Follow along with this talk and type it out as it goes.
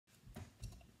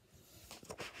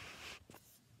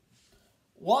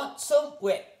What's up,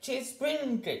 witches?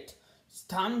 Bring it. It's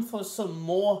time for some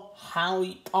more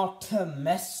Harry Potter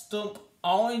messed up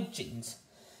origins.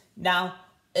 Now,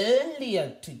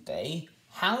 earlier today,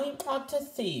 Harry Potter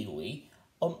Theory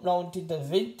uploaded a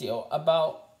video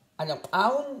about an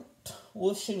apparent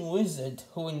Russian wizard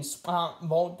who inspired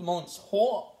Voldemort's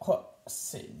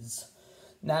Horcruxes.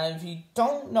 Now, if you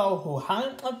don't know who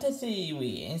Harry Potter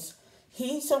Theory is,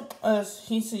 he's a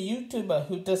YouTuber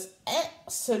who does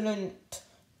excellent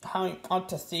Harry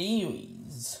Potter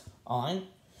theories, alright?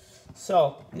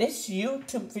 So, this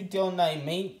YouTube video that I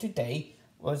made today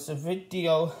was a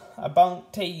video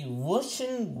about a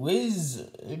Russian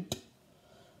wizard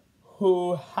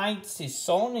who hides his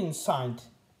soul inside,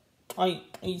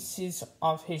 like pieces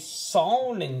of his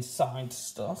soul inside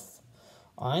stuff,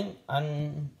 alright?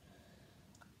 And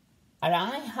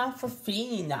I have a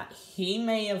feeling that he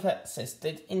may have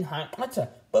existed in Harry Potter.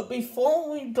 But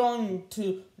before we go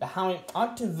into the Harry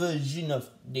Potter version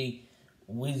of the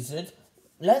wizard,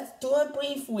 let's do a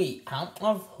brief recap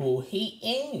of who he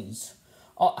is.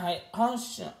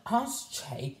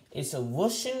 Koschei is a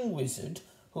Russian wizard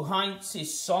who hides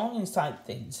his soul inside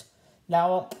things.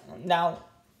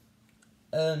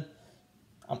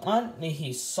 Apparently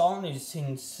his soul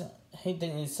is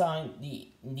hidden inside the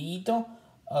needle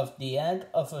of the head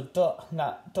of a duck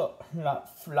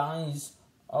that flies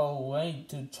away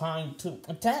to try to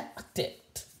protect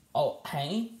it.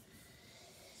 Okay?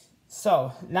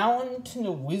 So, now on to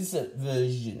the wizard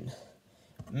version.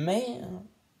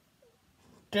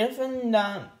 Given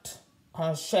that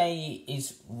Koschei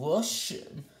is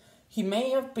Russian, he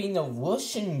may have been a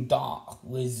Russian dark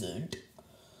wizard,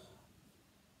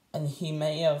 and he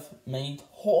may have made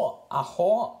a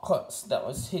Horcrux that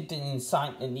was hidden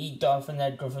inside the needle of an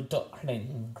egg of a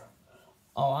duckling.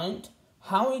 Alright?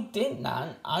 How he did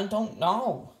that, I don't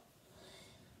know.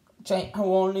 J.K.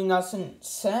 Rowling hasn't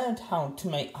said how to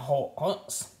make a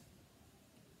Horcrux.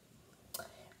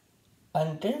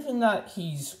 And given that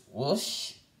he's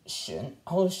Russian,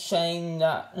 I was saying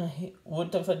that he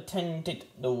would have attended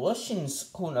the Russian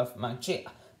School of Magic,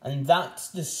 and that's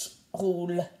the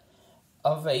school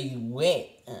of a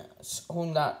witch,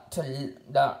 school that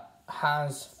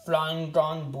has flying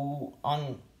bamboo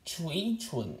on tree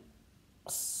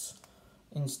trunks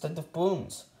instead of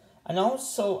brooms. And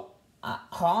also a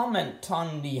comment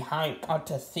on the Harry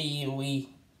Potter Theory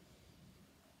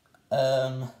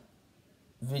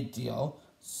video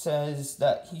says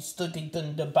that he studied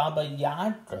under Baba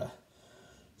Yaga.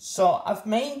 So I've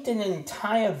made an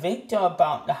entire video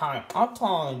about the Harry Potter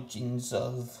origins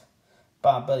of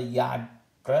Baba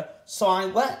Yaga, so I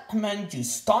recommend you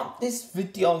stop this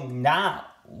video now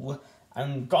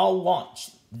and go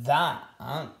watch that.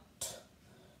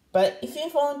 But if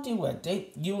you've already read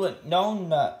it, you would know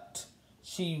that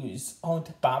she was on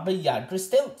Baba Yaga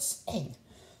Stiltskin.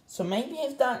 So maybe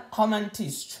if that comment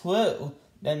is true,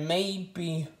 then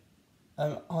maybe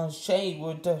Koschei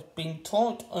would have been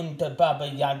taught under Baba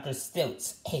Yaga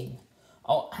Stiltskin.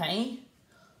 Okay?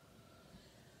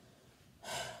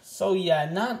 So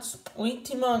yeah, that's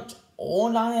pretty much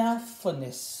all I have for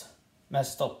this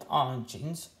messed up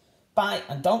origins. Bye,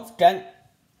 and don't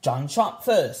forget, John shot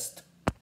first.